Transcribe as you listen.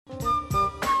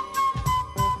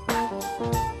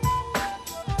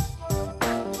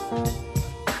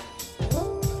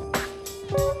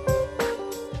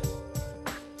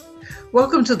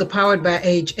Welcome to the Powered by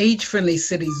Age-Friendly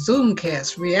City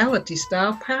Zoomcast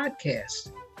reality-style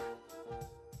podcast.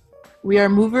 We are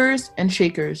movers and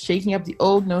shakers, shaking up the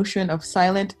old notion of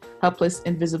silent, helpless,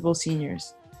 invisible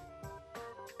seniors.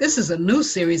 This is a new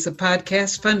series of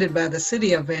podcasts funded by the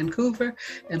City of Vancouver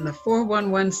and the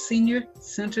 411 Senior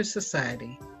Center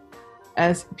Society.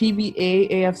 As PBA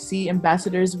AFC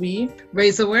ambassadors, we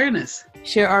raise awareness,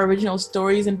 share our original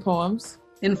stories and poems,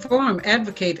 inform,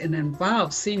 advocate, and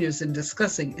involve seniors in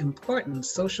discussing important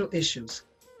social issues.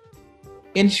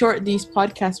 In short, these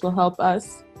podcasts will help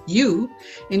us, you,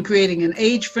 in creating an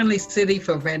age-friendly city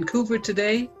for Vancouver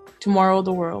today, tomorrow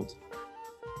the world.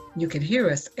 You can hear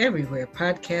us everywhere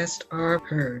podcasts are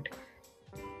heard.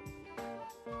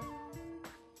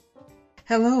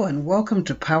 Hello and welcome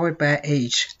to Powered by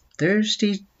Age,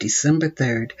 Thursday, December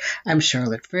 3rd. I'm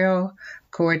Charlotte Farrell,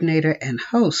 coordinator and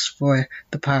host for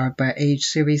the Powered by Age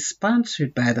series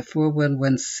sponsored by the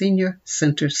 411 Senior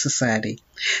Center Society.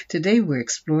 Today we're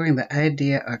exploring the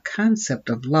idea or concept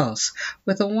of loss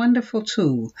with a wonderful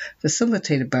tool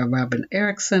facilitated by Robin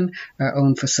Erickson, our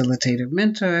own facilitator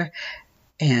mentor,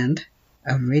 and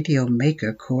a radio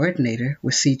maker coordinator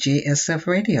with CJSF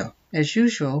Radio. As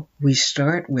usual, we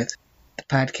start with the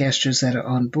podcasters that are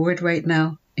on board right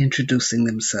now introducing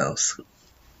themselves.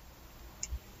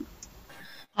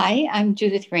 Hi, I'm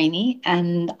Judith Rainey,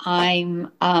 and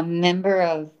I'm a member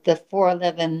of the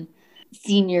 411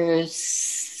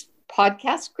 Seniors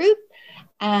podcast group,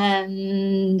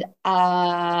 and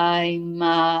I'm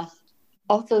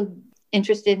also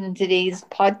interested in today's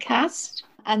podcast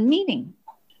and meeting.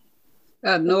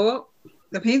 Noah,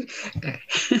 I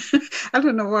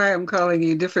don't know why I'm calling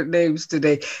you different names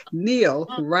today. Neil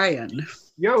Ryan.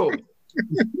 Yo.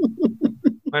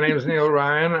 My name is Neil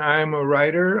Ryan. I'm a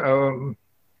writer,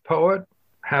 poet,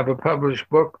 have a published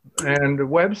book and a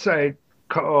website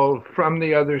called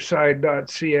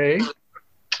FromTheOtherSide.ca,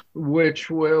 which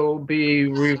will be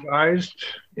revised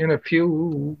in a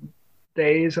few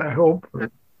days, I hope,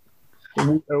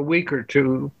 a week or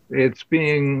two. It's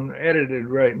being edited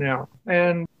right now.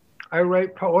 And I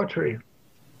write poetry.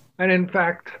 And in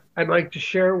fact, I'd like to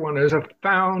share one as a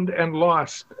found and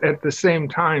lost at the same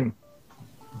time.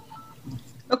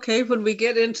 Okay, when we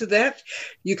get into that,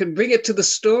 you can bring it to the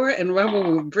store and Robert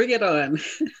will bring it on.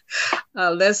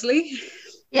 Leslie?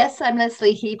 Yes, I'm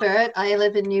Leslie Hebert. I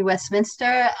live in New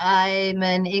Westminster. I'm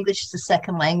an English as a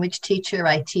second language teacher.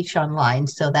 I teach online,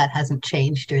 so that hasn't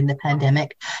changed during the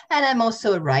pandemic. And I'm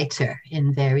also a writer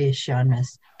in various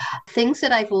genres. Things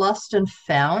that I've lost and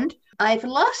found. I've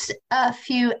lost a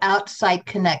few outside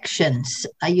connections.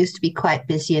 I used to be quite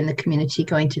busy in the community,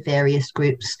 going to various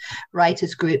groups,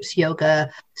 writers groups,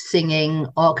 yoga, singing,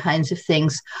 all kinds of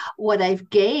things. What I've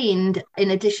gained,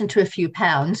 in addition to a few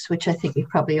pounds, which I think we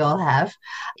probably all have,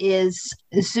 is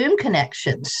Zoom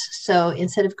connections. So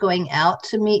instead of going out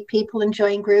to meet people and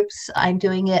join groups, I'm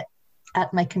doing it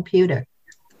at my computer.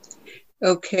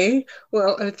 Okay,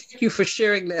 well, thank you for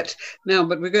sharing that now,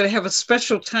 but we're going to have a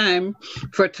special time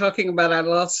for talking about our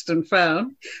lost and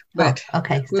found. But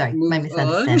okay, sorry, my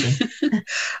misunderstanding.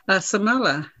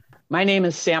 Samala. My name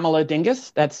is Samala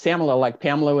Dingus. That's Samala, like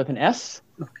Pamela with an S.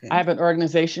 Okay. I have an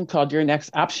organization called Your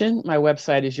Next Option. My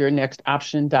website is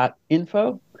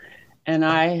yournextoption.info. And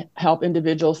I help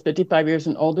individuals 55 years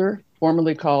and older,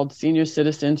 formerly called senior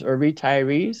citizens or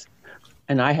retirees.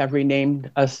 And I have renamed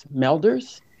us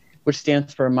Melders, which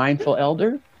stands for Mindful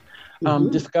Elder,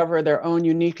 discover their own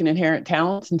unique and inherent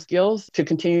talents and skills to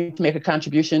continue to make a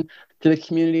contribution to the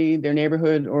community, their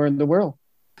neighborhood, or the world.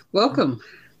 Welcome.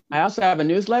 I also have a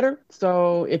newsletter.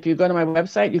 So if you go to my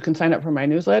website, you can sign up for my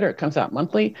newsletter. It comes out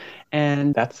monthly.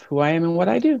 And that's who I am and what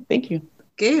I do. Thank you.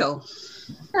 Gail.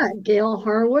 Hi, Gail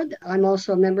Harwood. I'm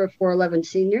also a member of 411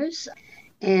 Seniors,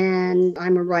 and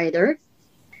I'm a writer.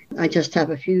 I just have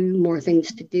a few more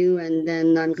things to do, and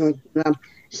then I'm going to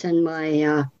send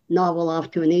my novel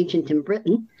off to an agent in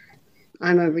Britain.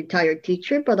 I'm a retired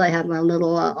teacher, but I have a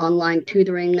little online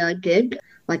tutoring gig,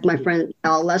 like my friend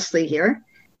Leslie here.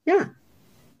 Yeah,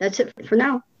 that's it for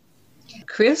now.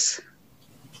 Chris?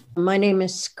 My name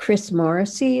is Chris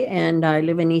Morrissey, and I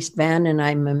live in East Van, and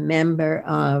I'm a member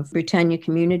of Britannia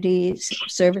Community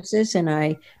Services, and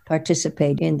I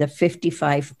participate in the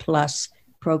 55+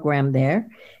 program there.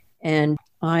 And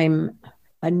I'm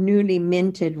a newly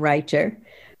minted writer.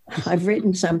 I've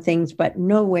written some things, but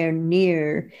nowhere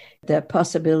near the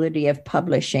possibility of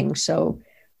publishing. So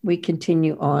we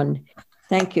continue on.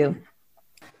 Thank you.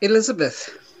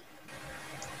 Elizabeth.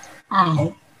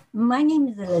 Hi, my name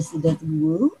is Elizabeth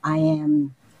Wu. I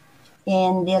am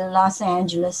in the Los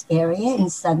Angeles area in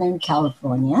Southern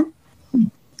California.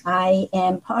 I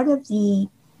am part of the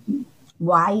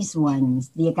Wise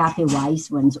Ones, the Agape Wise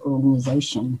Ones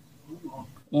organization.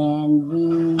 And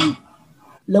we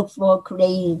look for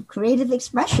creative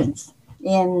expressions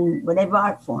in whatever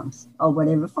art forms or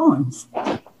whatever forms.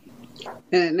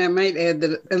 And I might add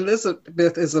that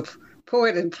Elizabeth is a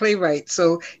poet and playwright.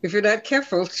 So if you're not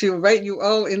careful, she'll write you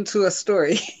all into a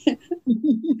story.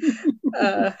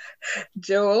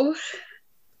 Joel?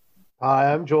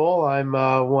 Hi, I'm Joel. I'm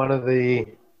one of the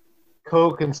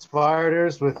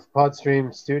co-conspirators with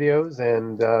Podstream Studios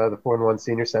and the 4-in-1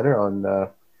 Senior Center on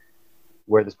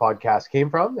where this podcast came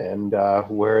from and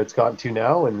where it's gotten to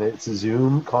now, and it's a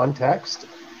Zoom context.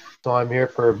 So I'm here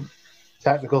for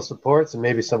technical supports and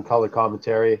maybe some color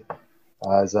commentary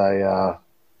as I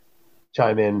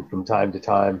chime in from time to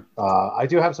time. I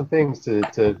do have some things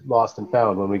to Lost and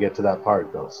Found when we get to that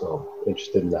part, though, so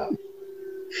interested in that.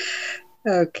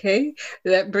 Okay,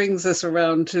 that brings us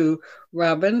around to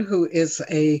Robin, who is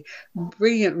a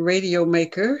brilliant radio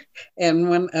maker and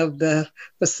one of the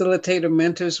facilitator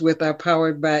mentors with our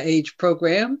Powered by Age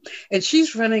program. And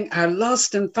she's running our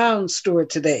Lost and Found store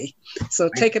today. So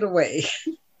take it away.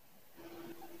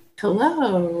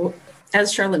 Hello.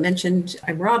 As Charlotte mentioned,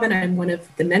 I'm Robin. I'm one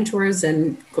of the mentors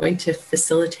and going to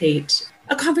facilitate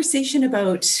a conversation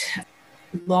about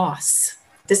loss.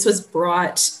 This was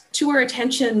brought to our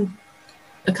attention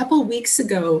a couple of weeks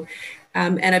ago,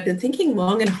 and I've been thinking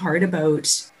long and hard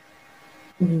about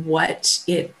what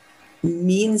it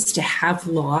means to have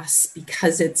loss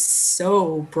because it's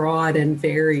so broad and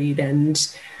varied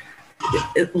and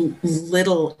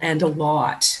little and a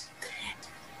lot.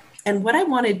 And what I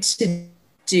wanted to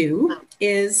do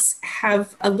is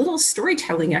have a little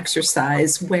storytelling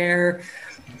exercise where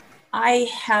I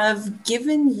have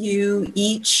given you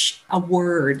each a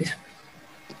word.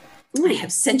 I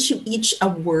have sent you each a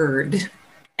word,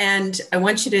 and I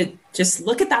want you to just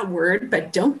look at that word,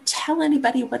 but don't tell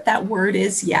anybody what that word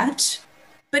is yet.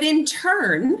 But in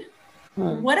turn,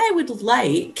 what I would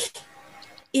like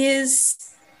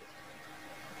is,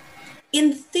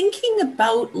 in thinking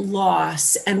about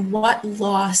loss and what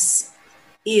loss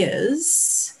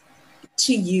is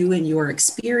to you in your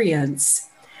experience,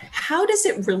 how does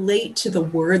it relate to the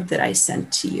word that I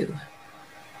sent to you?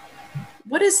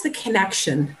 What is the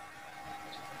connection?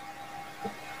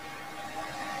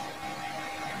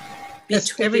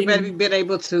 Has everybody been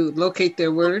able to locate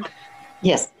their word?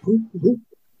 Yes.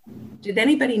 Did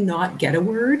anybody not get a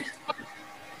word?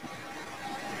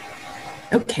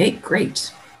 Okay,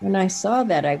 great. When I saw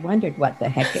that, I wondered what the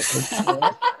heck it was.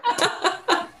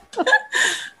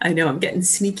 I know, I'm getting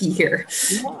sneaky here.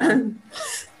 Yeah.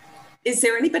 Is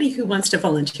there anybody who wants to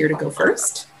volunteer to go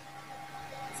first?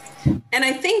 And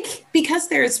I think because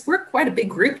we're quite a big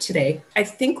group today, I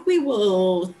think we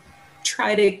will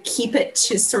try to keep it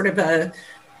to sort of a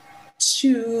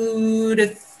 2 to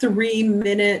 3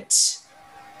 minute.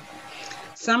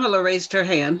 Samala raised her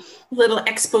hand. Little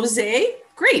expose.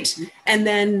 Great. And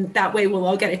then that way we'll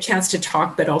all get a chance to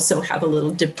talk, but also have a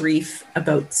little debrief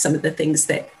about some of the things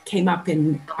that came up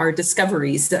in our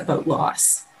discoveries about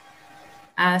loss.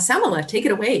 Samala, take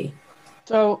it away.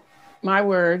 So my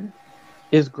word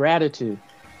is gratitude.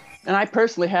 And I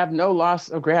personally have no loss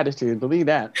of gratitude, believe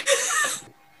that.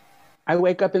 I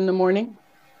wake up in the morning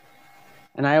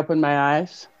and I open my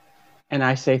eyes and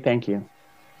I say thank you.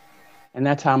 And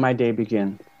that's how my day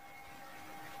begins.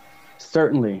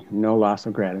 Certainly no loss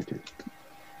of gratitude.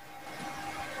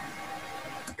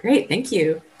 Great, thank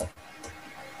you.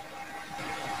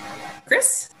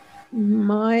 Chris?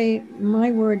 My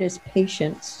word is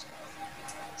patience,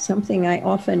 something I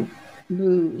often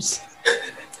lose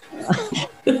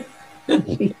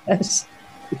because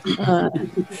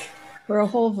for a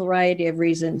whole variety of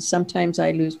reasons. Sometimes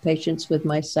I lose patience with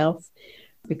myself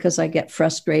because I get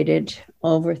frustrated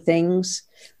over things,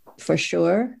 for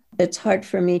sure. It's hard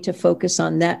for me to focus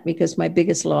on that because my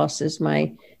biggest loss is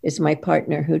my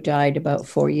partner who died about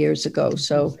 4 years ago.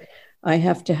 So I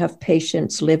have to have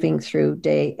patience living through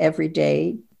every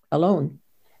day alone.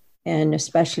 And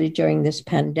especially during this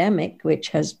pandemic, which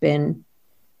has been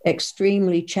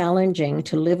extremely challenging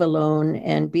to live alone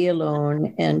and be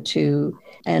alone and to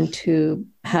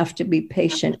have to be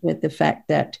patient with the fact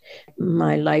that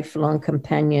my lifelong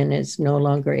companion is no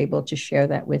longer able to share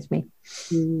that with me.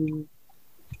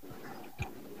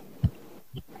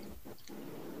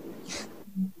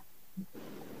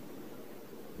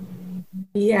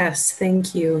 Yes,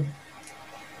 thank you.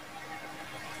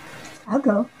 I'll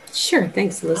go. Sure,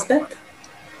 thanks, Elizabeth.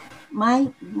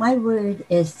 My word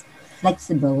is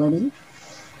flexibility,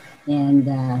 and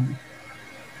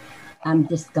I'm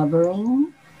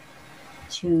discovering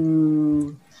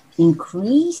to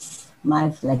increase my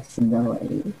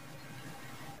flexibility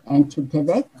and to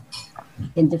pivot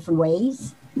in different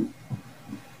ways,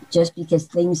 just because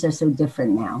things are so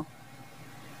different now.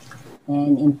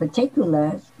 And in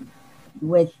particular,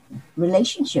 with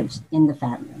relationships in the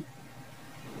family.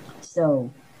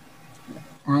 So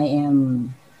I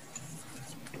am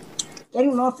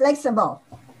getting more flexible,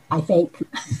 I think.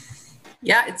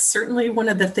 Yeah, it's certainly one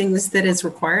of the things that is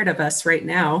required of us right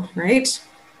now, right?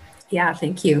 Yeah,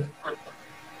 thank you.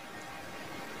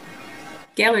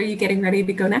 Gail, are you getting ready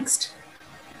to go next?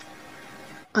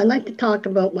 I'd like to talk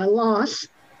about my losses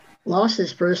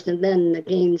first, and then the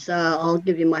gains. I'll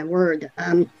give you my word.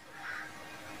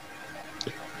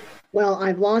 Well,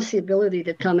 I've lost the ability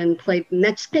to come and play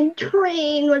Mexican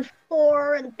Train with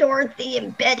Thor and Dorothy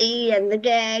and Betty and the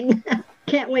gang.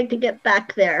 Can't wait to get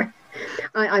back there.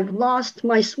 I've lost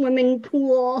my swimming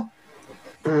pool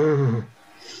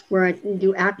where I can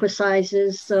do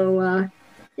exercises. So,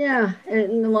 yeah,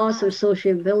 and the loss of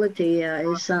sociability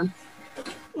is...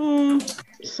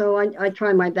 so I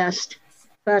try my best.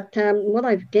 But what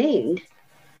I've gained,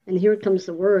 and here comes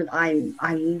the word,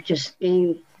 I'm just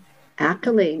gained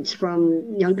accolades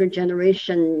from younger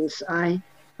generations. I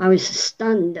was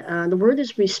stunned. The word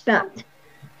is respect.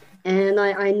 And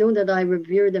I know that I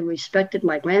revered and respected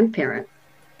my grandparent.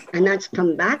 And that's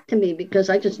come back to me because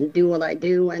I just do what I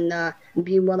do and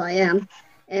be what I am.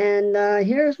 And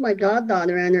here's my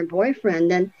goddaughter and her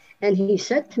boyfriend. And he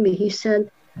said to me, he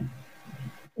said,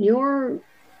 "You're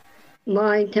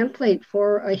my template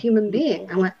for a human being."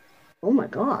 I went, oh my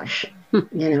gosh,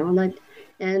 like,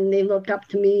 and they look up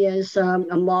to me as a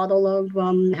model of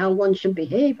how one should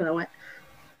behave. And I went,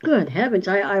 good heavens,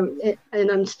 and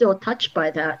I'm still touched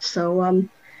by that. So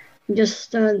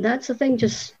just that's the thing.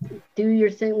 Just do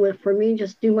your thing for me.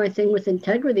 Just do my thing with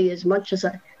integrity as much as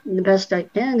the best I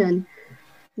can, and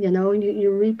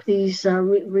you reap these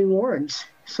rewards.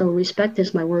 So respect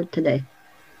is my word today.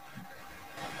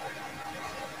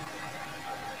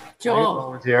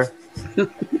 Joel. Here.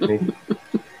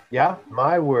 Yeah,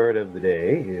 my word of the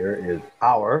day here is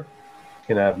power. It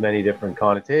can have many different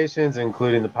connotations,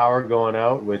 including the power going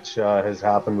out, which has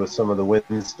happened with some of the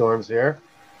windstorms here.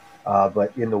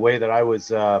 But in the way that I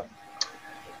was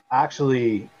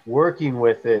actually working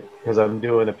with it, because I'm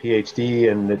doing a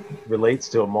PhD and it relates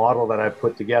to a model that I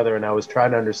put together, and I was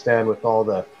trying to understand with all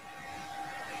the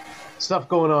stuff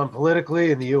going on politically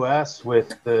in the U.S.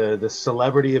 with the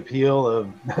celebrity appeal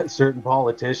of certain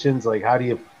politicians. Like, how do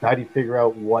you figure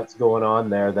out what's going on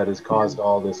there that has caused a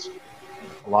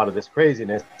lot of this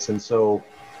craziness? And so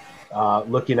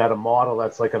looking at a model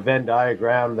that's like a Venn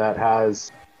diagram that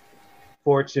has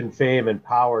fortune, fame, and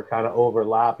power kind of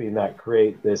overlapping, that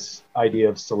create this idea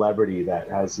of celebrity that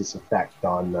has this effect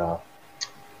on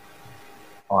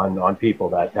people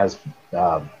that has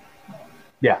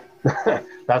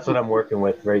that's what I'm working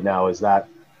with right now, is that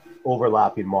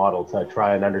overlapping model to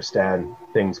try and understand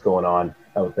things going on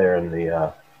out there in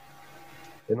the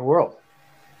world.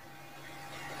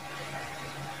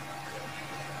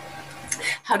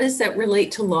 How does that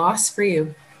relate to loss for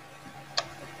you?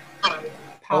 Power.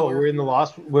 Oh, we're in the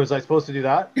loss. Was I supposed to do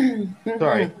that?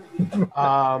 Sorry.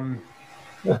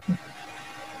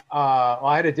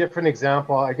 I had a different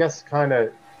example, I guess, kind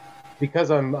of.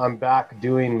 Because I'm back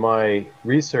doing my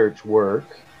research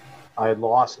work, I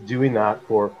lost doing that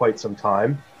for quite some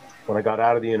time when I got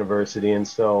out of the university. And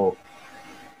so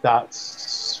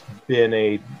that's been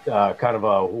a kind of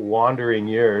a wandering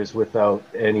years without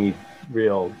any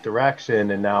real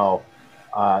direction. And now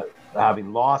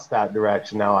having lost that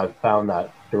direction, now I've found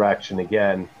that direction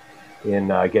again in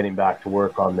getting back to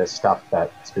work on this stuff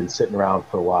that's been sitting around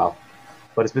for a while.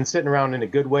 But it's been sitting around in a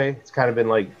good way. It's kind of been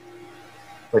like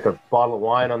a bottle of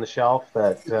wine on the shelf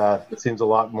that seems a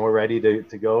lot more ready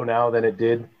to go now than it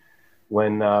did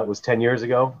when it was 10 years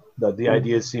ago. The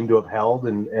ideas seem to have held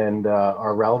and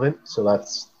are relevant. So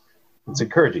it's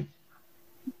encouraging.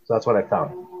 So that's what I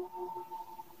found.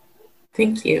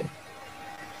 Thank you.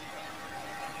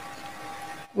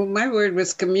 Well, my word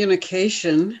was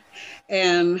communication,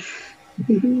 and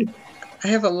I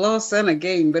have a loss and a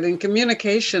gain, but in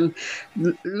communication,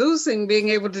 losing being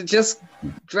able to just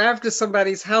drive to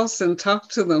somebody's house and talk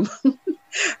to them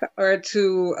or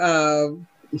to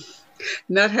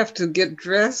not have to get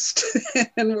dressed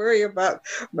and worry about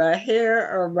my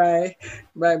hair or my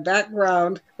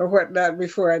background or whatnot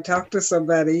before I talk to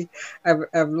somebody.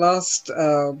 I've lost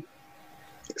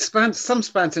some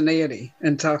spontaneity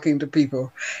in talking to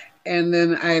people. And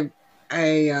then I'm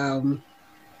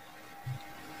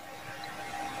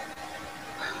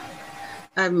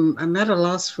at a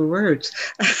loss for words.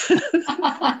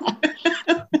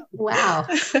 Wow.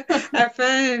 I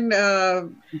find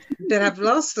that I've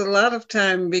lost a lot of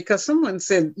time because someone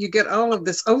said you get all of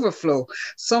this overflow.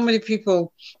 So many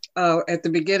people at the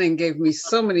beginning gave me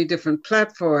so many different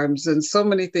platforms and so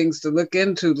many things to look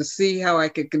into to see how I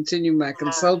could continue my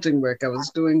consulting work. I was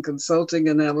doing consulting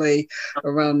in LA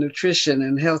around nutrition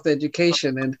and health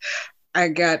education, and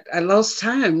I lost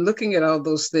time looking at all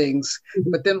those things.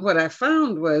 But then what I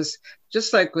found was,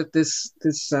 just like with this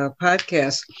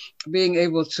podcast, being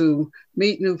able to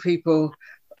meet new people,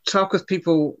 talk with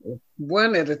people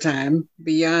one at a time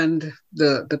beyond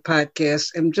the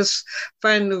podcast, and just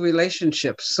find new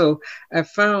relationships. So I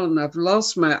found I've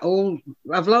lost my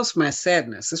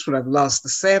sadness. That's what I've lost, the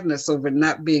sadness over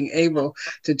not being able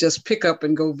to just pick up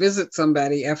and go visit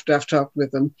somebody after I've talked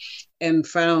with them, and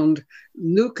found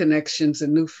new connections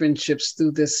and new friendships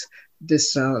through this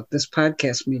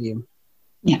podcast medium.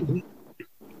 Yeah.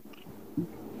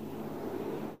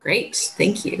 Great.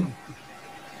 Thank you.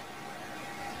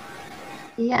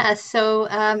 Yeah, so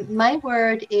my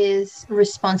word is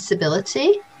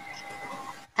responsibility.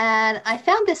 And I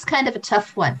found this kind of a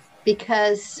tough one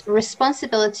because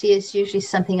responsibility is usually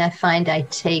something I find I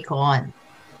take on,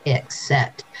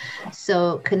 accept.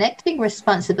 So connecting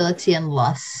responsibility and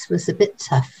loss was a bit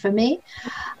tough for me.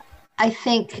 I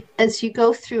think as you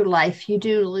go through life, you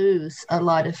do lose a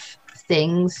lot of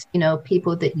things,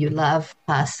 people that you love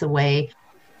pass away.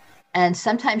 And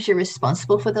sometimes you're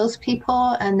responsible for those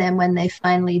people. And then when they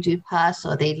finally do pass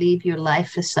or they leave your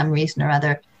life for some reason or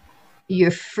other, you're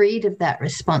freed of that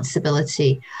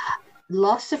responsibility.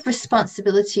 Loss of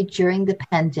responsibility during the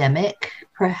pandemic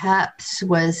perhaps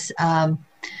was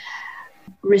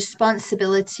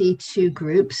responsibility to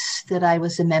groups that I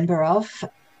was a member of.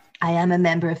 I am a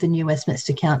member of the New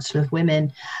Westminster Council of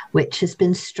Women, which has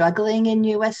been struggling in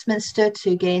New Westminster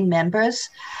to gain members.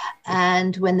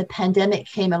 And when the pandemic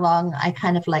came along, I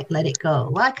kind of let it go.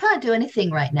 Well, I can't do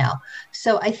anything right now.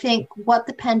 So I think what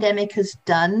the pandemic has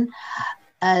done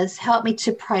has helped me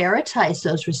to prioritize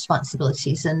those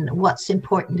responsibilities and what's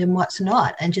important and what's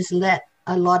not, and just let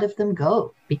a lot of them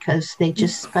go because they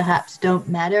just perhaps don't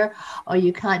matter or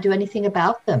you can't do anything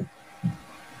about them.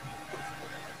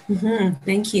 Mm-hmm.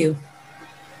 Thank you.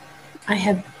 I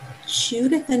have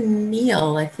Judith and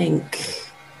Neil, I think,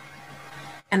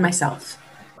 and myself.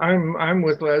 I'm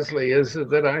with Leslie, is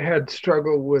that I had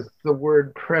struggled with the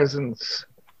word presence.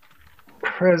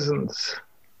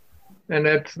 And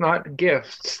that's not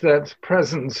gifts, that's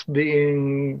presence,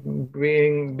 being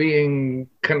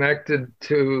connected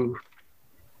to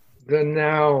the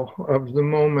now of the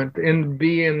moment, and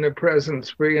be in the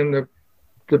presence, be in the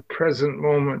present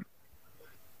moment.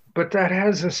 But that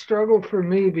has a struggle for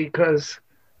me because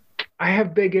I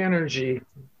have big energy.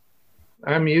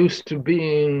 I'm used to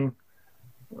being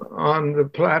on the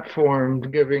platform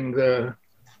giving the,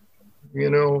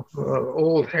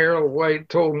 old Harold White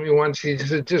told me once, he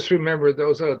said, just remember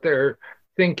those out there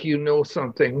think you know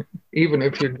something, even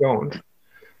if you don't.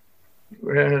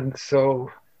 And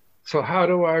so how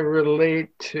do I relate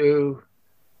to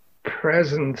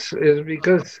presence is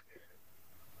because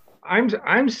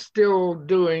I'm still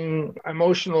doing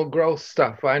emotional growth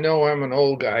stuff. I know I'm an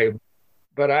old guy,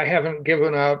 but I haven't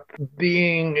given up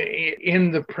being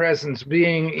in the presence,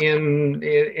 being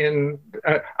in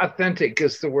authentic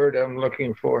is the word I'm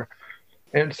looking for.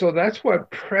 And so that's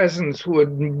what presence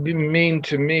would mean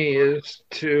to me, is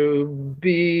to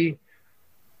be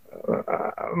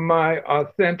my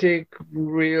authentic,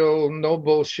 real, no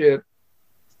bullshit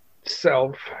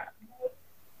self.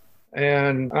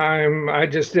 And I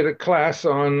just did a class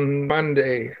on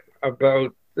Monday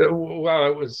about, it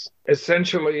was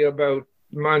essentially about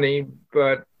money,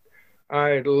 but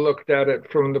I looked at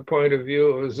it from the point of view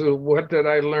of what did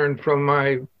I learn from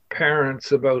my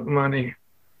parents about money?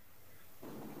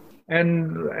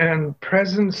 And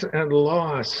presence and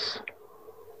loss.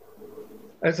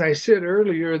 As I said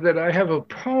earlier, that I have a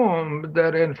poem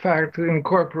that in fact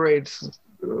incorporates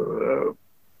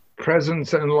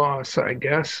presence and loss, I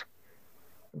guess.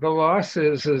 The loss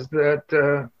is that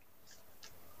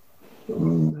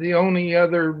the only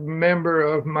other member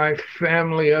of my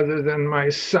family other than my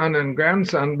son and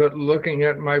grandson, but looking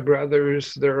at my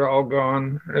brothers, they're all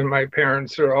gone, and my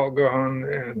parents are all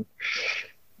gone,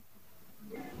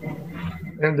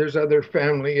 and there's other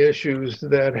family issues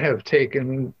that have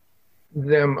taken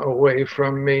them away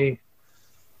from me.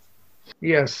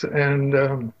 Yes,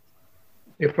 and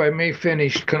if I may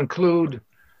conclude,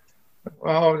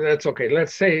 oh, that's okay.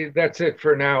 Let's say that's it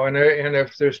for now. And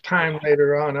if there's time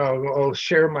later on, I'll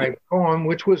share my poem,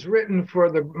 which was written for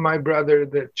my brother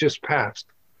that just passed.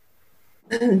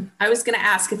 I was going to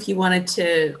ask if you wanted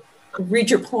to read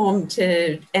your poem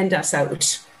to end us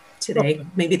out. today.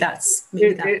 Maybe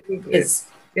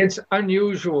it's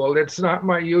unusual. It's not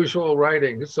my usual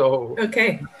writing, so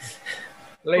okay.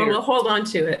 Later. Well, we'll hold on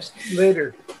to it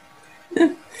later.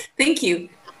 Thank you,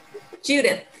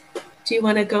 Judith. Do you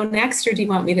want to go next, or do you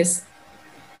want me to?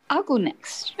 I'll go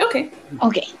next. Okay.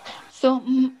 Okay. So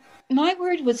my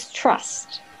word was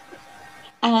trust,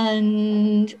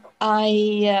 and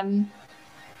I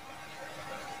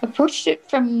approached it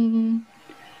from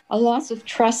a loss of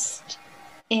trust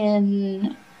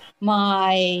in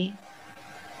my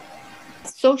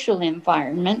social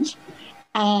environment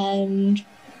and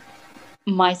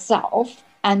myself,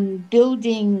 and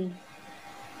building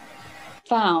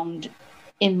found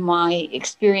in my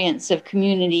experience of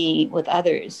community with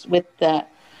others, with the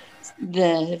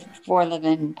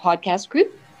 411 podcast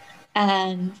group,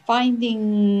 and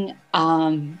finding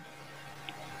others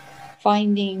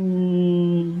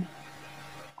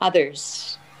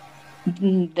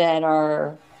that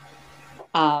are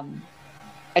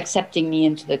accepting me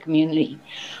into the community.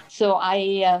 So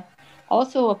I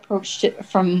also approached it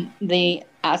from the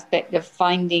aspect of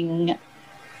finding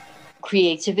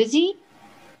creativity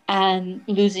and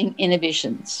losing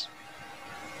inhibitions.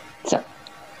 So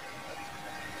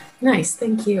nice,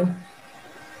 thank you.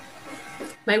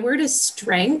 My word is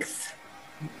strength.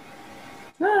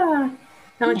 I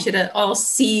want you to all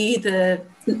see the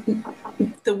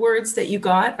words that you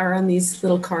got are on these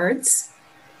little cards.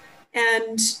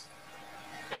 And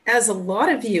as a lot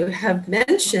of you have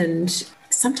mentioned,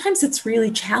 sometimes it's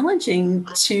really challenging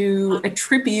to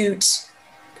attribute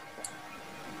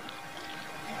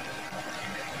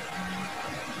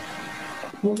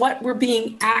what we're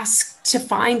being asked to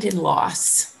find in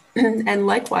loss, and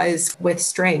likewise with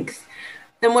strength.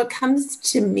 And what comes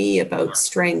to me about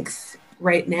strength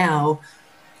right now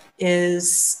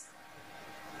is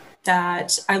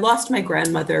that I lost my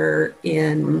grandmother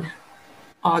in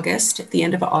August, at the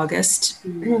end of August.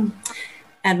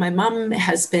 And my mom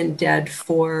has been dead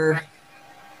for,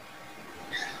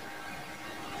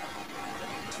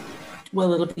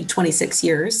 well, it'll be 26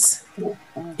 years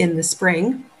in the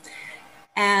spring.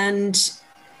 And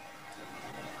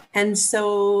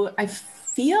so I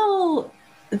feel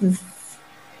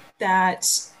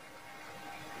that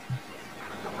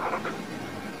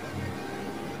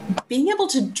being able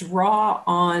to draw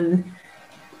on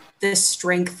the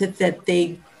strength that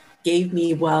they gave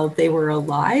me while they were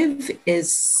alive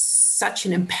is such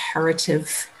an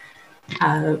imperative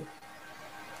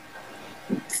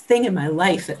thing in my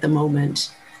life at the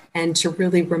moment. And to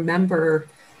really remember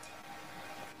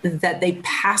that they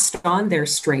passed on their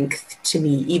strength to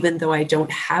me, even though I don't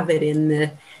have it in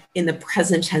the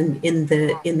present and in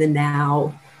the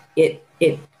now, it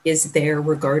is there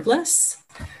regardless.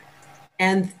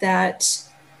 And that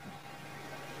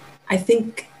I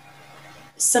think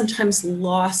sometimes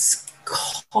loss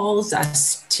calls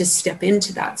us to step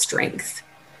into that strength,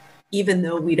 even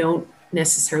though we don't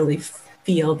necessarily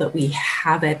feel that we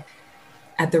have it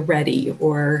at the ready,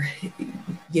 or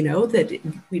that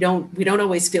we don't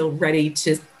always feel ready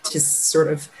to sort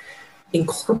of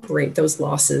incorporate those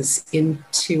losses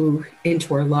into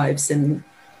our lives. And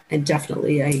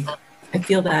definitely I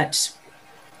feel that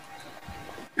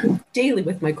daily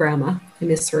with my grandma. I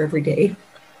miss her every day.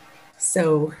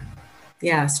 So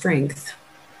yeah, strength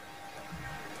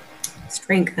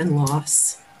and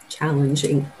loss,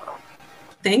 challenging.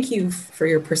 Thank you for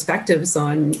your perspectives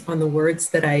on the words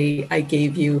that I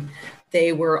gave you.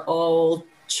 They were all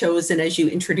chosen as you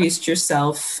introduced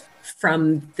yourself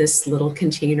from this little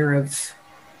container of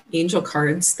angel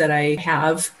cards that I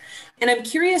have. And I'm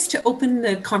curious to open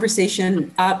the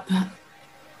conversation up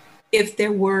if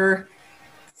there were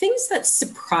things that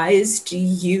surprised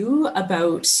you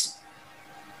about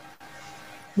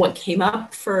what came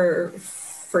up for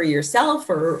yourself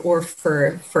or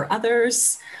for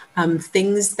others,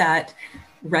 things that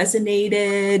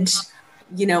resonated,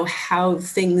 how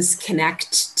things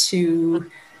connect to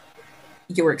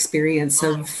your experience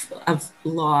of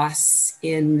loss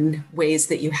in ways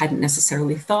that you hadn't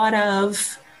necessarily thought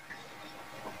of.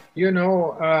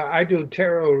 I do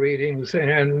tarot readings,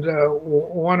 and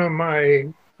one of my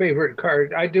favorite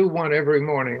cards, I do one every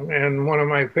morning, and one of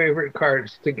my favorite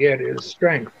cards to get is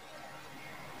strength.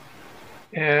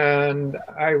 And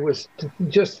I was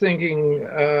just thinking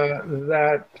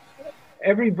that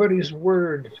everybody's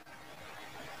word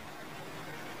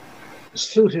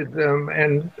suited them,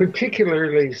 and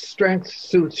particularly strength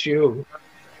suits you.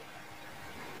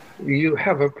 You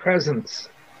have a presence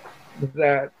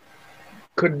that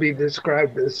could be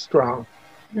described as strong.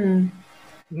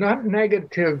 Not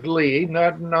negatively,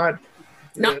 not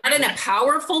Not in a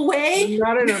powerful way?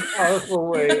 Not in a powerful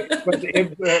way. But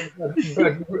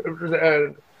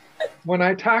when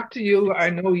I talk to you, I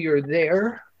know you're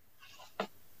there.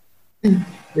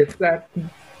 If that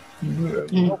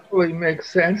hopefully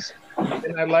makes sense.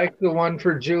 And I like the one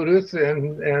for Judith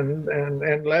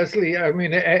and Leslie. I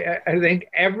mean, I think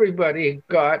everybody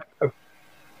got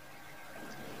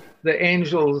the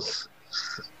angels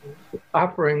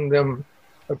offering them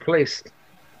a place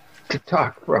to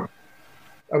talk from,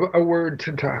 a word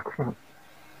to talk from.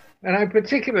 And I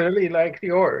particularly like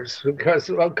yours because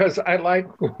I like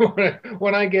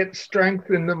when I get strength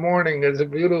in the morning as a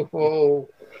beautiful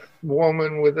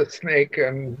woman with a snake,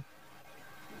 and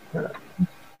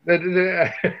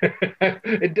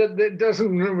it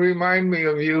doesn't remind me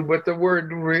of you, but the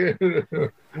word.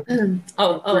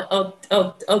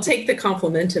 I'll take the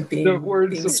compliment of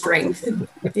being strength.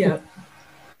 Yeah.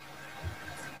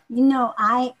 You know,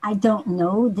 I don't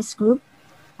know this group.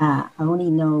 I only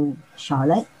know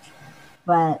Charlotte,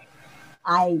 but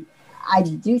I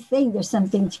do think there's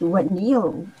something to what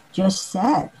Neil just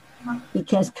said,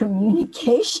 because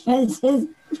communications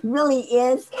really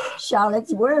is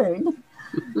Charlotte's word.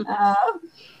 And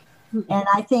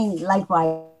I think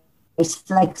likewise,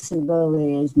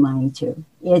 flexibility is mine too.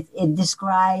 It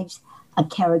describes a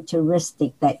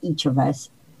characteristic that each of us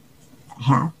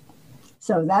have.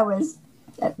 So that was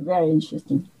very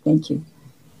interesting. Thank you.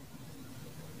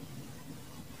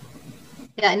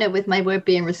 Yeah, I know with my word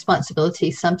being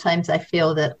responsibility, sometimes I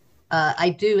feel that I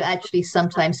do actually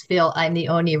sometimes feel I'm the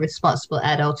only responsible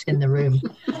adult in the room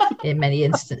in many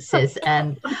instances.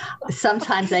 And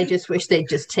sometimes I just wish they'd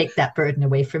just take that burden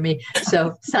away from me.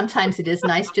 So sometimes it is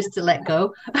nice just to let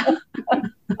go.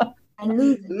 And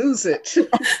lose it.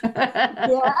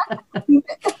 Yeah.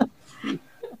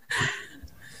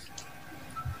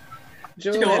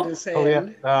 Joel had his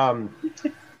hand. Oh, yeah.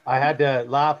 I had to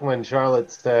laugh when Charlotte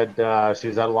said she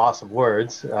was at a loss of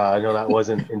words. I know that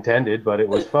wasn't intended, but it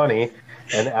was funny,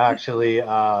 and actually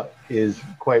is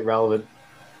quite relevant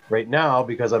right now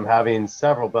because I'm having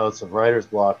several bouts of writer's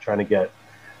block trying to get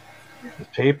the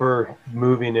paper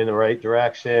moving in the right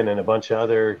direction and a bunch of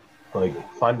other like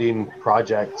funding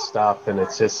project stuff, and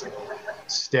it's just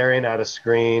staring at a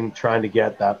screen trying to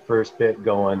get that first bit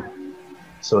going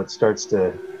so it starts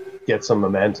to get some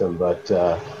momentum. But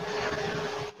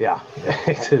yeah,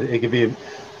 it can be a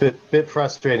bit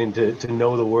frustrating to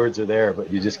know the words are there,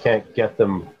 but you just can't get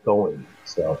them going.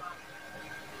 So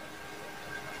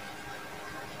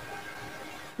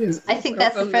I think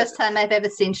that's the first time I've ever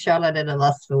seen Charlotte at a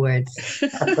loss for words.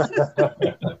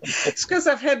 It's because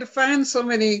I've had to find so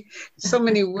many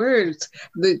words.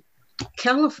 The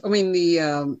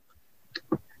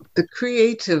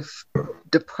creative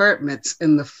departments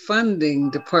and the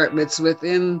funding departments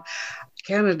within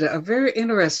Canada are very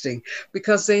interesting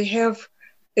because they have,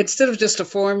 instead of just a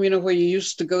form, where you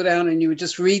used to go down and you would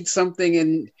just read something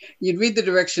and you'd read the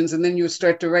directions and then you would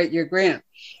start to write your grant.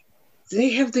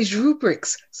 They have these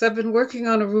rubrics. So I've been working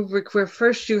on a rubric where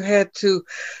first you had to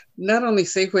not only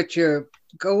say what your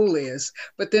goal is,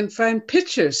 but then find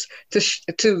pictures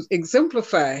to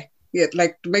exemplify it,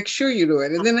 like to make sure you do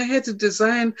it. And then I had to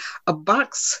design a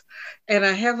box. And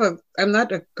I'm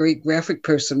not a great graphic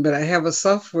person, but I have a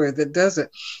software that does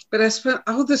it. But I spent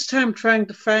all this time trying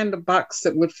to find a box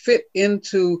that would fit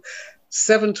into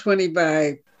 720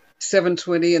 by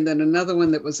 720, and then another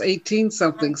one that was 18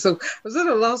 something. So I was at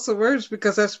a loss of words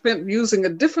because I spent using a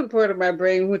different part of my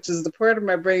brain, which is the part of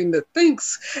my brain that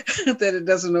thinks that it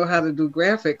doesn't know how to do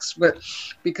graphics. But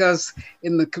because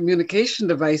in the communication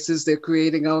devices, they're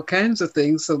creating all kinds of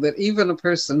things so that even a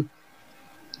person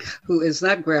who is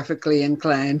not graphically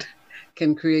inclined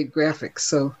can create graphics.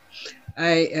 So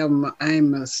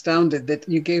I'm astounded that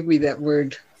you gave me that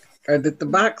word, or that the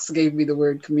box gave me the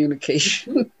word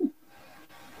communication.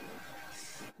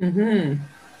 Mm-hmm.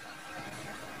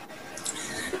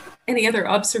 Any other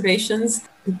observations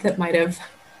that might have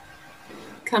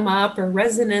come up or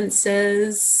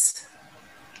resonances?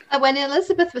 When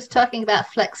Elizabeth was talking about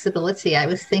flexibility, I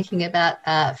was thinking about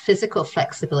physical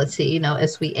flexibility.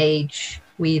 As we age,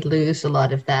 we lose a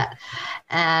lot of that.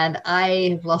 And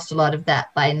I've lost a lot of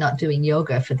that by not doing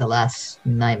yoga for the last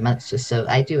 9 months or so.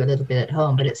 I do a little bit at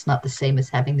home, but it's not the same as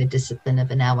having the discipline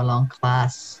of an hour-long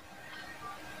class.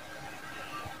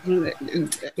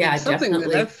 Yeah, something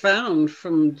definitely. that I found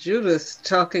from Judith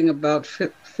talking about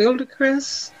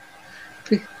Feldenkrais.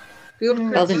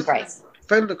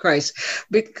 Feldenkrais,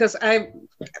 because I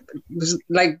was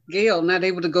like Gail, not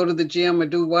able to go to the gym or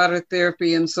do water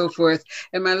therapy and so forth.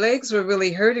 And my legs were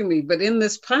really hurting me. But in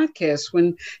this podcast,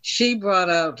 when she brought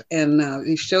out and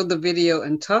you showed the video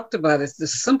and talked about it, the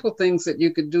simple things that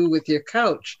you could do with your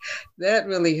couch, that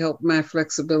really helped my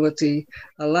flexibility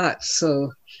a lot.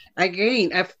 So I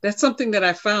gained. That's something that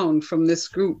I found from this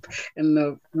group and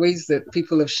the ways that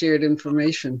people have shared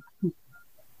information.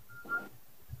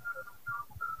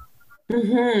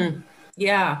 Mm-hmm.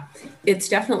 Yeah, it's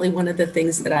definitely one of the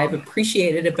things that I've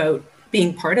appreciated about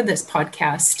being part of this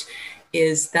podcast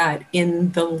is that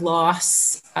in the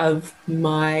loss of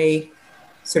my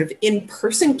sort of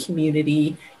in-person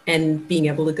community and being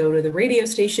able to go to the radio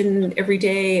station every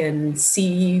day and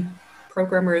see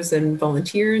programmers and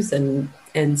volunteers and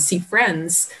see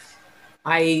friends,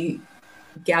 I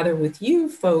gather with you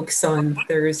folks on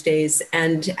Thursdays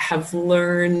and have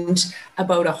learned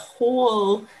about a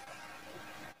whole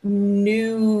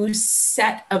new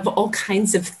set of all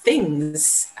kinds of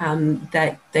things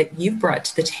that you've brought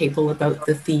to the table about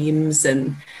the themes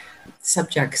and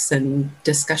subjects and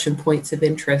discussion points of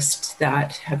interest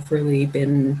that have really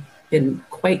been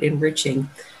quite enriching.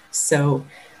 So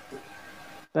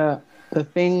the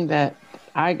thing that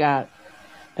I got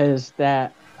is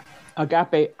that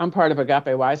Agape, I'm part of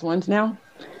Agape Wise Ones now.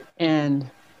 And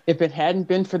if it hadn't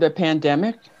been for the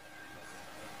pandemic,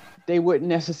 they wouldn't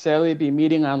necessarily be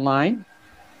meeting online,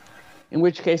 in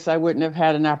which case I wouldn't have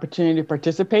had an opportunity to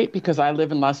participate because I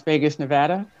live in Las Vegas,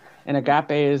 Nevada, and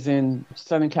Agape is in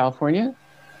Southern California,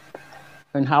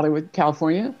 in Hollywood,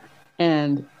 California.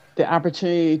 And the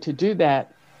opportunity to do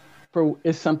that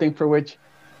is something for which,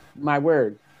 my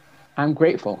word, I'm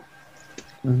grateful.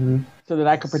 Mm-hmm. So that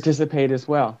I could participate as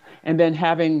well. And then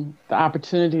having the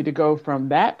opportunity to go from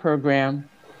that program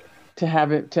to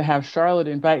have Charlotte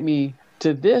invite me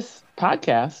to this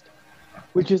podcast,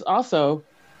 which is also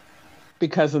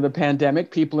because of the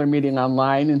pandemic, people are meeting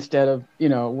online instead of,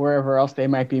 wherever else they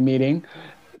might be meeting.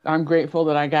 I'm grateful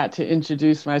that I got to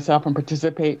introduce myself and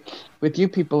participate with you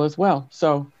people as well.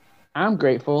 So I'm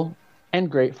grateful and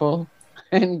grateful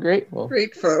and grateful.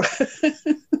 Grateful.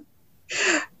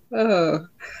 Oh,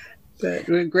 but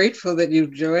we're grateful that you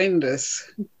joined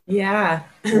us. Yeah.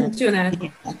 Do you want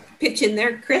to pitch in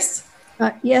there, Chris?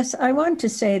 Yes, I want to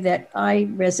say that I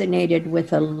resonated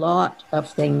with a lot of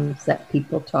things that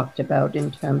people talked about in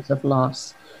terms of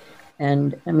loss.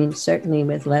 And I mean, certainly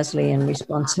with Leslie and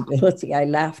responsibility, I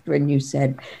laughed when you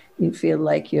said you feel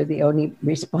like you're the only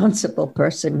responsible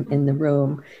person in the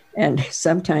room. And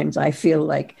sometimes I feel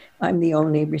like I'm the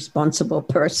only responsible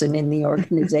person in the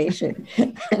organization.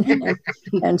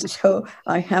 and so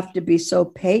I have to be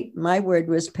so my word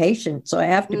was patient. So I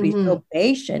have to be so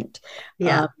patient,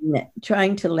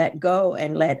 trying to let go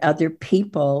and let other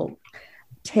people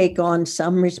take on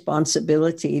some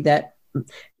responsibility that,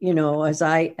 as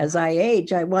I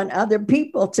age, I want other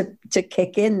people to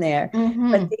kick in there.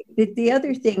 Mm-hmm. But the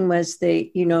other thing was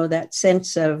that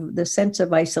sense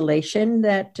of isolation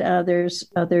that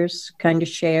others kind of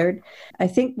shared. I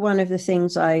think one of the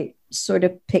things I sort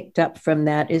of picked up from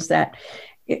that is that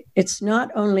it's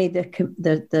not only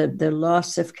the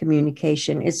loss of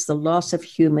communication, it's the loss of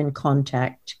human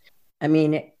contact. I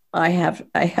mean, I have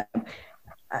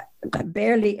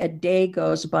barely a day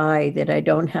goes by that I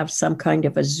don't have some kind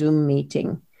of a Zoom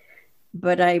meeting.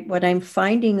 But what I'm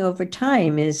finding over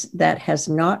time is that has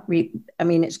not,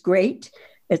 it's great.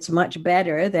 It's much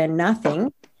better than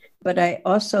nothing. But I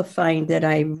also find that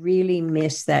I really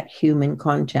miss that human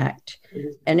contact.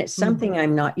 And it's something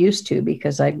I'm not used to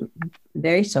because I'm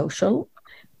very social.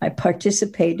 I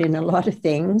participate in a lot of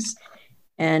things.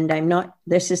 And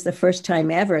this is the first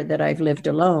time ever that I've lived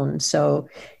alone. So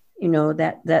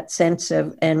that sense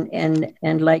of, and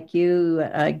like you,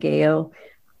 Gail,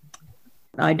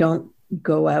 I don't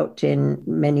go out in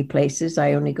many places.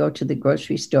 I only go to the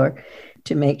grocery store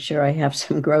to make sure I have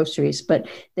some groceries. But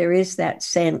there is that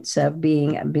sense of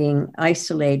being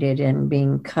isolated and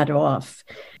being cut off.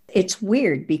 It's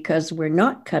weird because we're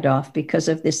not cut off because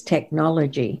of this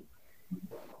technology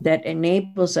that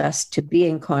enables us to be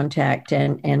in contact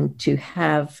and to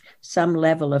have some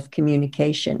level of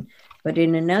communication. But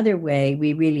in another way,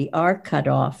 we really are cut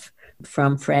off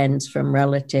from friends, from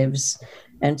relatives,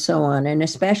 and so on. And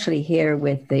especially here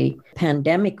with the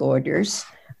pandemic orders,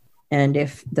 and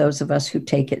if those of us who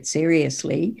take it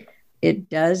seriously, it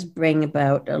does bring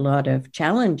about a lot of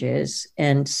challenges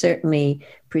and certainly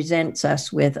presents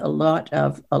us with a lot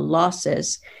of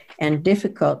losses and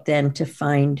difficult then to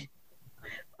find.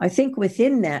 I think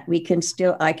within that,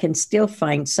 I can still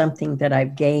find something that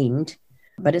I've gained.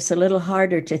 But it's a little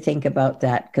harder to think about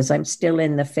that because I'm still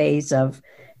in the phase of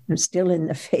I'm still in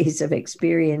the phase of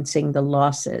experiencing the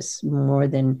losses more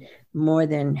than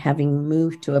having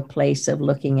moved to a place of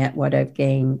looking at what I've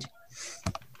gained.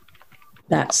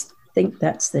 I think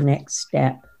that's the next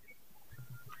step.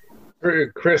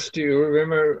 Chris, do you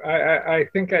remember? I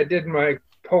think I did my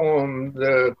poem,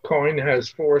 The Coin Has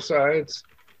Four Sides.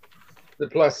 The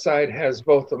plus side has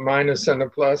both a minus and a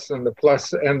plus, and the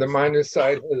plus and the minus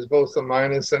side has both a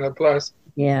minus and a plus.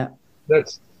 Yeah.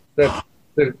 That's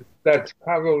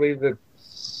probably the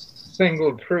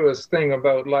single truest thing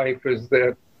about life, is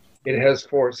that it has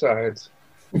four sides.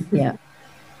 Yeah.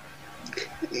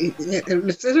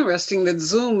 It's interesting that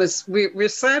Zoom we're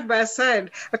side by side.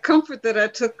 A comfort that I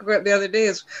took the other day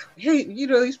is, hey,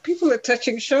 these people are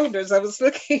touching shoulders. I was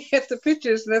looking at the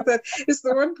pictures and I thought it's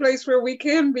the one place where we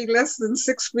can be less than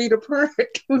 6 feet apart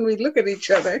when we look at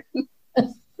each other.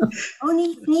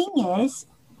 Only thing is,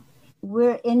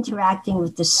 we're interacting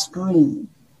with the screen,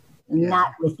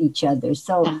 not with each other.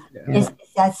 So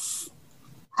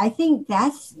I think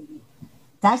that's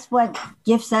what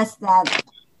gives us that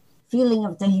feeling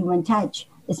of the human touch,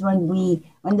 is when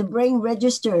the brain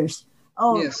registers.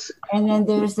 Yes. And then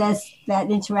there's that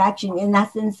interaction, and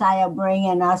that's inside our brain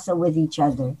and also with each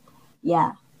other.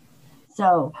 Yeah.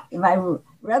 So if I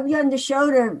rub you on the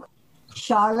shoulder,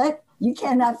 Charlotte, you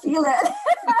cannot feel it.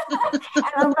 And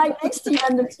I'm right next to you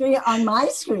on the screen, on my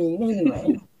screen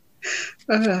anyway.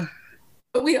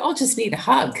 But we all just need a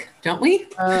hug, don't we?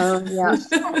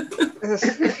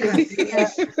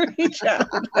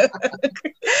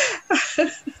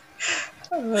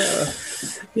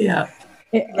 Yeah. Yeah.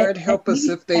 Lord help us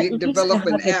if they develop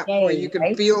an app where you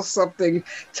can feel something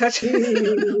touching. Or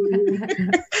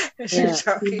it's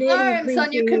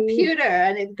on your computer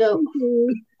and it goes.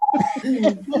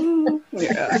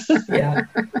 Yeah.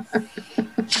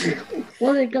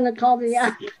 What are they going to call the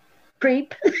app?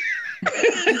 Creep?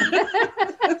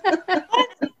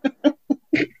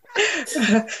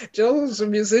 Joel's a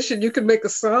musician. You can make a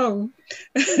song.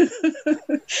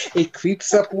 It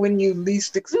creeps up when you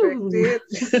least expect it.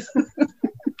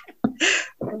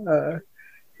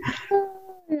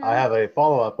 I have a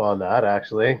follow-up on that,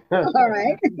 actually. All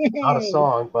right. Not a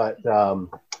song, but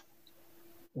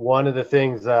one of the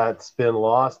things that's been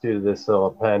lost due to this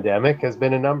pandemic has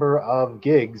been a number of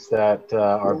gigs that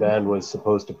our band was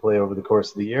supposed to play over the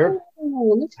course of the year,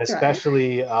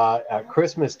 especially at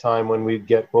Christmas time, when we'd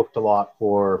get booked a lot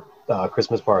for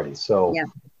Christmas parties. So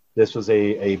this was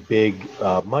a big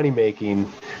money-making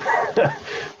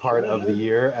part of the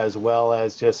year, as well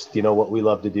as just, what we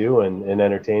love to do and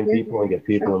entertain people and get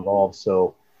people involved.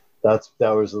 So that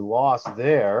was a loss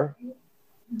there.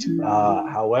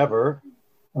 However,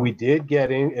 we did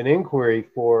get an inquiry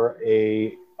for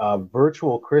a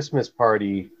virtual Christmas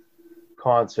party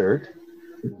concert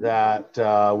that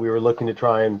we were looking to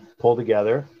try and pull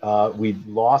together. We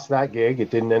lost that gig.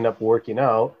 It didn't end up working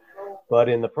out. But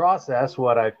in the process,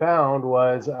 what I found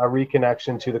was a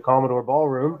reconnection to the Commodore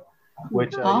Ballroom,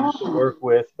 which I used to work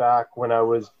with back when I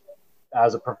was,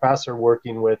 as a professor,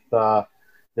 working with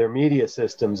their media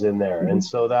systems in there. And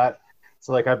so it's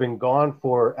like I've been gone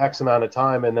for X amount of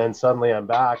time, and then suddenly I'm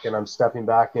back, and I'm stepping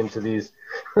back into these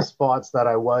spots that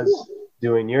I was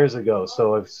doing years ago.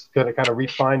 So it's kind of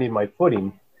refinding my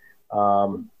footing.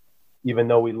 Even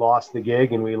though we lost the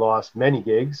gig and we lost many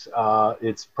gigs,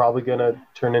 it's probably going to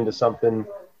turn into something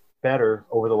better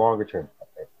over the longer term.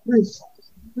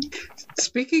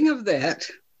 Speaking of that,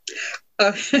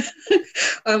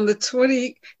 on the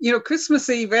 20, Christmas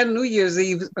Eve and New Year's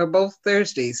Eve are both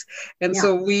Thursdays. And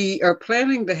so we are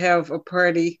planning to have a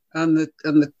party on the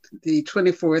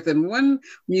 24th. And one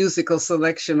musical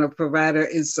selection or provider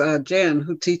is Jane,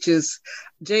 who teaches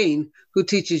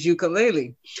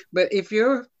ukulele. But if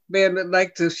your band would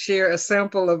like to share a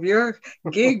sample of your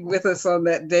gig with us on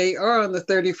that day or on the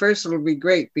 31st, it'll be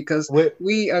great, because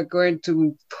we are going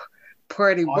to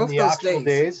party both those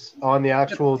days. On the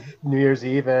actual New Year's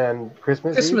Eve and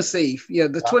Christmas Eve. Yeah,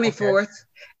 the 24th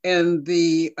and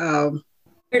the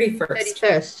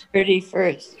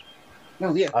 31st.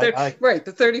 Oh yeah, right.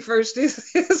 The 31st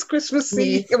is Christmas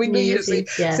Eve. I mean, New Year's Eve.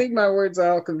 Yeah. See, my words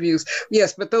are all confused.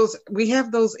 Yes, but we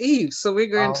have those eves, so we're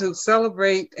going to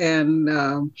celebrate.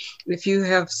 And if you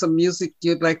have some music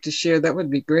you'd like to share, that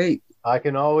would be great. I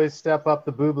can always step up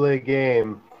the Buble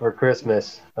game for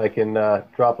Christmas. I can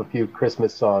drop a few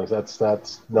Christmas songs. That's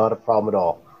not a problem at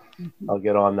all. I'll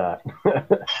get on that.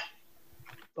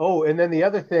 Oh, and then the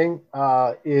other thing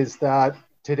is that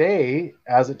today,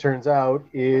 as it turns out,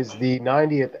 is the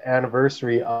 90th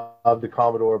anniversary of the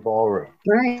Commodore Ballroom.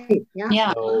 Right.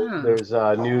 Yeah. So there's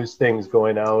news things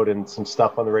going out and some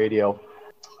stuff on the radio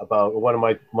about one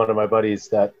of my buddies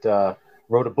that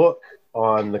wrote a book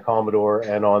on the Commodore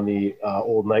and on the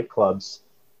old nightclubs.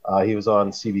 He was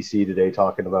on CBC today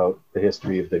talking about the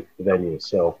history of the venue.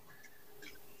 So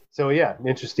yeah,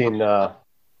 interesting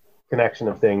connection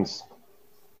of things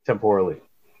temporally.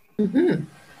 Mm-hmm.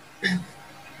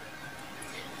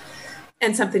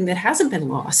 And something that hasn't been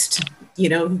lost. You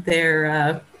know,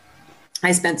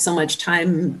 I spent so much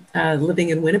time living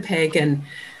in Winnipeg, and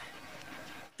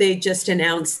they just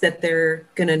announced that they're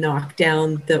going to knock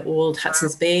down the old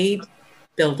Hudson's Bay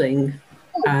building,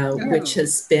 which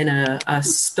has been a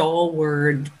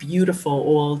stalwart, beautiful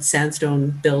old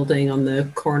sandstone building on the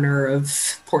corner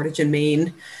of Portage and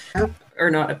Main,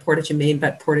 or not at Portage and Main,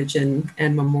 but Portage and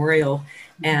Memorial.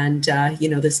 And,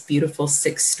 this beautiful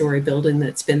 6-story building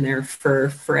that's been there for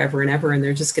forever and ever. And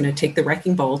they're just going to take the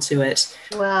wrecking ball to it.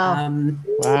 Wow.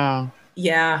 Wow.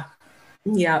 Yeah.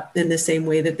 Yeah. In the same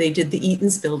way that they did the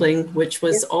Eaton's building, which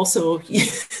was also, one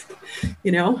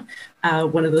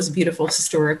of those beautiful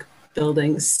historic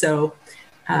buildings. So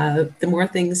the more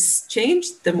things change,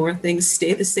 the more things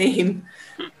stay the same.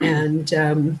 And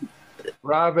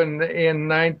Robin, in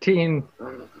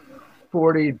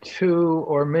 1942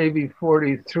 or maybe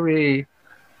 43,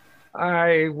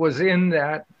 I was in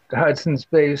that Hudson's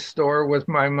Bay store with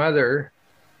my mother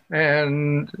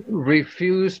and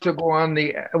refused to go on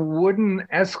the wooden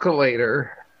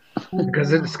escalator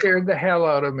because it scared the hell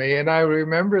out of me. And I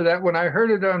remember that when I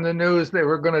heard it on the news, they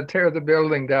were going to tear the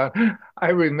building down. I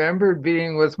remember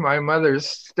being with my mother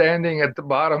standing at the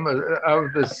bottom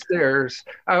of the stairs.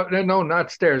 No,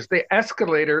 not stairs, the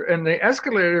escalator. And the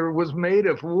escalator was made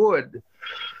of wood.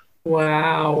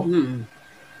 Wow.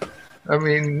 I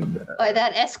mean, Boy,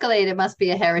 that escalator must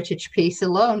be a heritage piece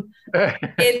alone.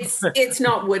 It's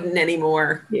not wooden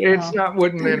anymore. It's not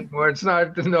wooden anymore. It's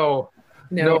not.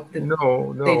 No.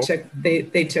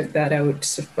 They took that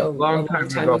out a long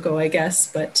time ago, I guess.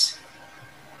 But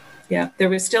yeah, there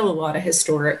was still a lot of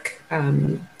historic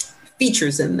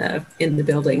features in the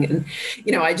building, and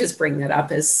I just bring that up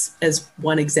as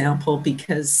one example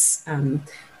because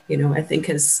I think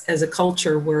as a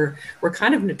culture we're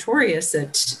kind of notorious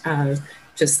at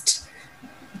just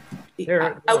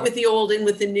out with the old, in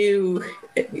with the new,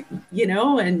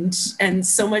 and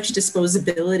so much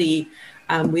disposability.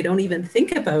 We don't even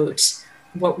think about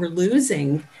what we're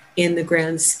losing in the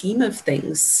grand scheme of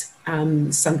things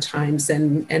sometimes,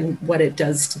 and what it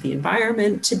does to the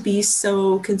environment to be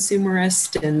so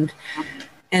consumerist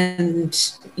and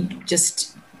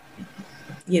just,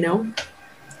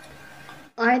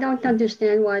 I don't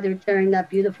understand why they're tearing that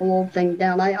beautiful old thing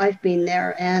down. I've been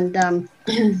there, and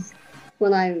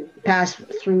when I pass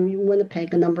through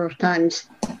Winnipeg a number of times.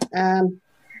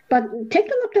 But take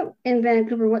a look in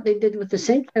Vancouver what they did with the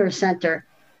Sinclair Center.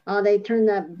 They turned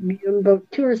that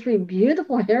about 2 or 3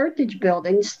 beautiful heritage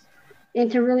buildings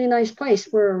into a really nice place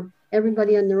where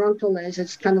everybody and their uncle is.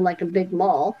 It's kind of like a big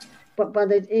mall, but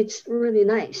it's really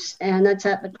nice. And that's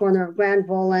at the corner of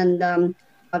Granville and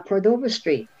Cordova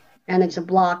Street. And it's a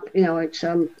block,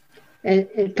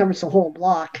 it covers the whole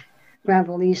block,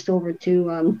 Granville East over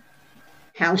to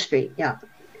Howe Street. Yeah.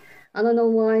 I don't know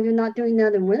why they're not doing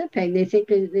that in Winnipeg. They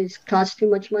think it costs too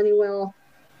much money. Well,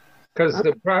 because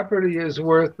the property is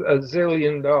worth $1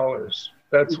 zillion.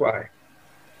 That's why.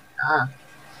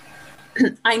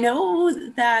 I know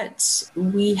that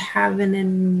we have an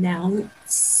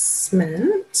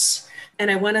announcement, and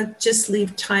I want to just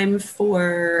leave time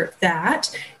for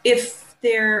that. If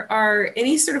there are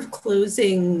any sort of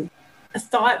closing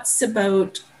thoughts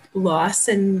about loss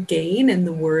and gain and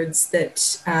the words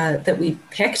that we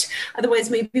picked. Otherwise,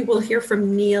 maybe we'll hear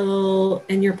from Neil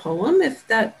and your poem, if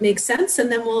that makes sense, and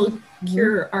then we'll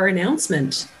hear our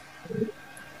announcement.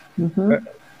 Mm-hmm.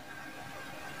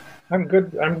 I'm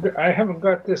good. I haven't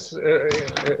got this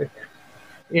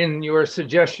in your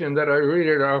suggestion that I read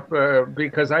it off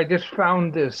because I just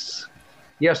found this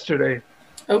yesterday.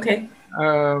 Okay.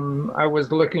 I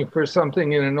was looking for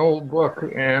something in an old book,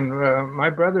 and my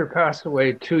brother passed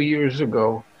away 2 years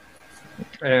ago,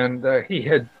 and he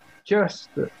had just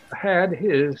had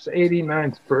his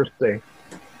 89th birthday.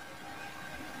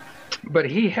 But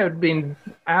he had been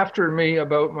after me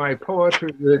about my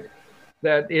poetry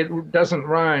that it doesn't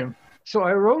rhyme. So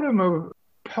I wrote him a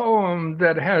poem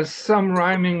that has some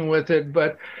rhyming with it,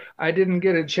 but I didn't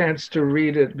get a chance to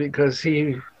read it because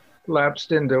he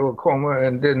lapsed into a coma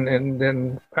and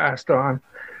then passed on.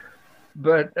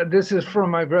 But this is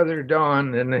from my brother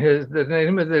Don, and the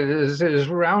name of it is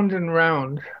Round and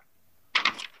Round.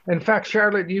 In fact,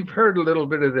 Charlotte, you've heard a little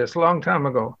bit of this long time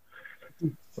ago.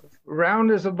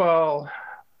 Round as a ball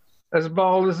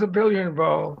is a billiard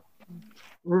ball.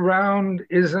 Round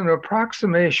is an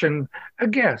approximation, a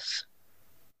guess.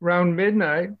 Round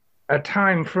midnight, A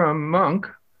Time from Monk,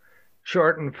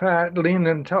 Short and Fat, Lean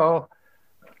and Tall,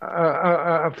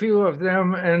 a few of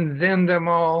them, and then them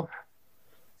all.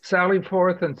 Sally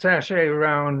forth and sashay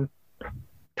round.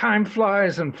 Time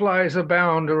flies and flies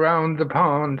abound around the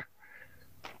pond.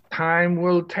 Time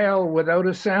will tell without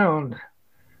a sound.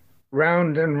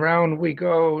 Round and round we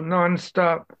go,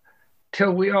 non-stop,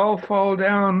 till we all fall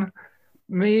down.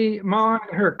 Me, Ma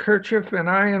in her kerchief, and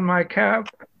I in my cap.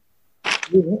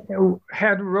 We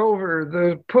had Rover,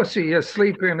 the pussy,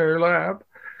 asleep in her lap.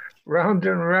 Round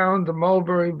and round the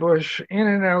mulberry bush, in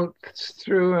and out,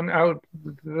 through and out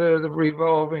the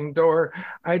revolving door.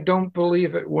 I don't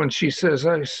believe it when she says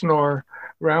I snore.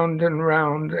 Round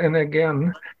and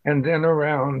again, and then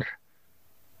around.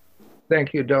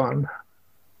 Thank you, Dawn.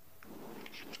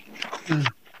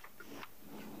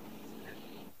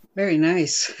 Very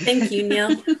nice. Thank you,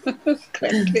 Neil.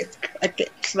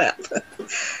 Clap.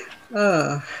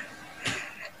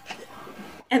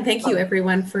 And thank you,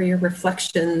 everyone, for your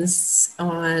reflections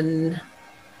on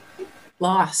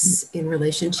loss in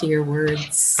relation to your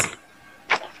words.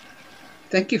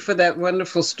 Thank you for that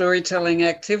wonderful storytelling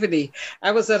activity.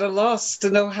 I was at a loss to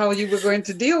know how you were going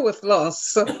to deal with loss,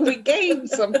 so we gained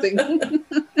something.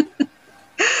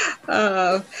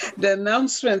 The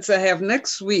announcements I have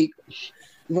next week,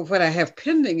 what I have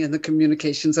pending in the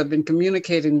communications, I've been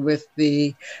communicating with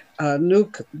the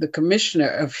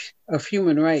Commissioner of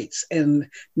Human Rights, and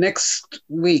next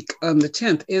week on the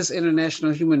 10th is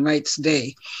International Human Rights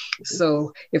Day.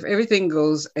 So if everything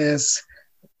goes as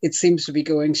it seems to be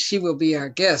going, she will be our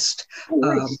guest.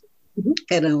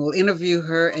 And I will interview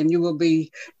her, and you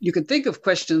can think of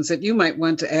questions that you might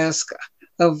want to ask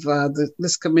of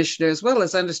this commissioner, as well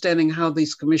as understanding how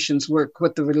these commissions work,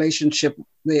 what the relationship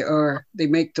they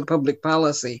make to public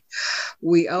policy.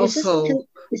 We also is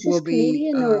this will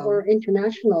Canadian be or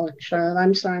international, Charlotte?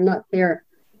 I'm sorry, I'm not clear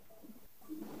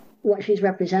what she's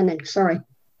representing. Sorry.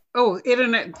 Oh,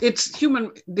 it's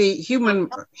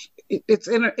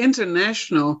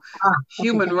International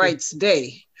Human Rights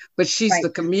Day, but she's the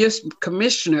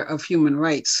Commissioner of Human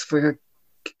Rights for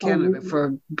Canada,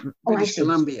 for British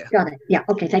Columbia. Got it. Yeah.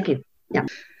 Okay. Thank you. Yeah.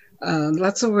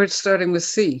 Lots of words starting with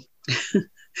C.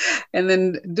 And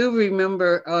then do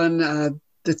remember on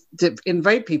to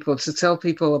invite people, to tell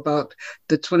people about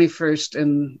the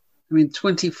 24th,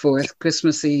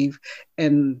 Christmas Eve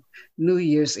and New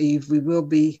Year's Eve. We will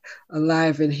be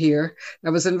alive in here. I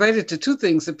was invited to two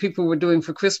things that people were doing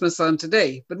for Christmas on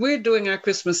today, but we're doing our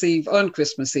Christmas Eve on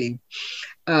Christmas Eve.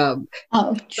 Some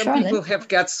people have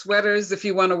got sweaters. If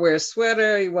you want to wear a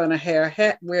sweater, you want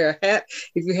to wear a hat.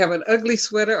 If you have an ugly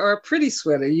sweater or a pretty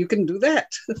sweater, you can do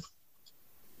that.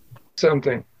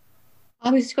 Something. I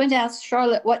was going to ask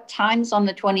Charlotte, what times on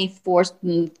the 24th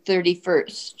and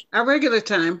 31st? Our regular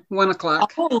time, 1:00.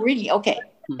 Oh, really? Okay.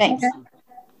 Thanks.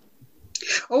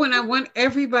 Oh, and I want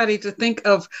everybody to think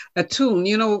of a tune,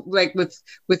 like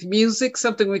with music,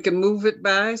 something we can move it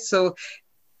by. So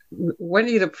I want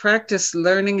you to practice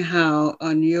learning how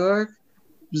on your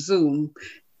Zoom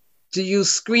to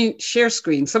use share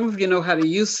screen. Some of you know how to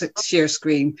use share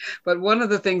screen, but one of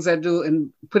the things I do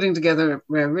in putting together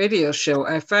a radio show,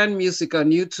 I find music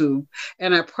on YouTube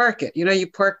and I park it.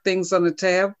 You park things on the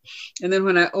tab, and then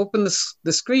when I open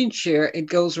the screen share, it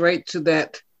goes right to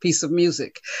that piece of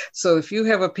music. So if you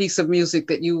have a piece of music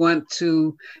that you want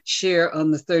to share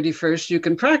on the 31st, you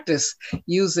can practice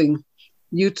using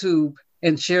YouTube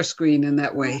and share screen in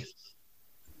that way.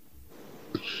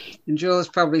 And Joel is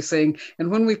probably saying,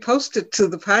 and when we post it to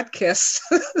the podcast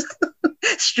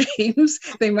streams,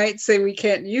 they might say we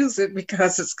can't use it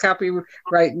because it's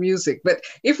copyright music. But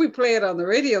if we play it on the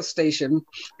radio station,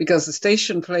 because the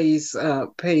station pays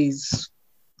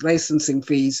licensing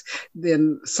fees,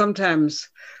 then sometimes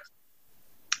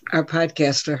our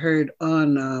podcasts are heard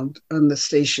on the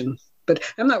station. But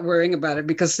I'm not worrying about it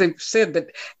because they've said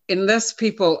that unless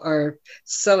people are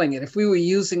selling it, if we were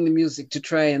using the music to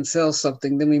try and sell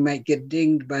something, then we might get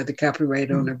dinged by the copyright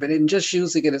owner. But in just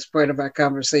using it as part of our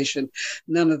conversation,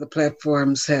 none of the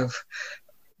platforms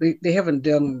they haven't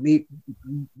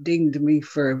dinged me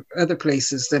for other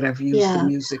places that I've used the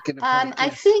music. I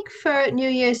think for New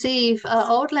Year's Eve,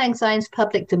 Auld Lang Syne's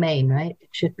public domain, right? It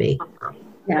should be.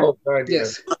 Yeah. Oh, God,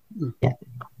 yes. Yeah.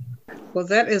 Well,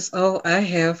 that is all I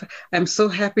have. I'm so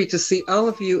happy to see all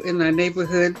of you in our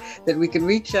neighborhood, that we can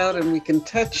reach out and we can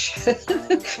touch,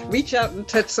 reach out and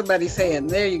touch somebody's hand.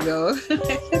 There you go.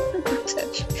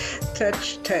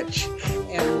 touch.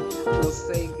 And we'll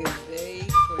say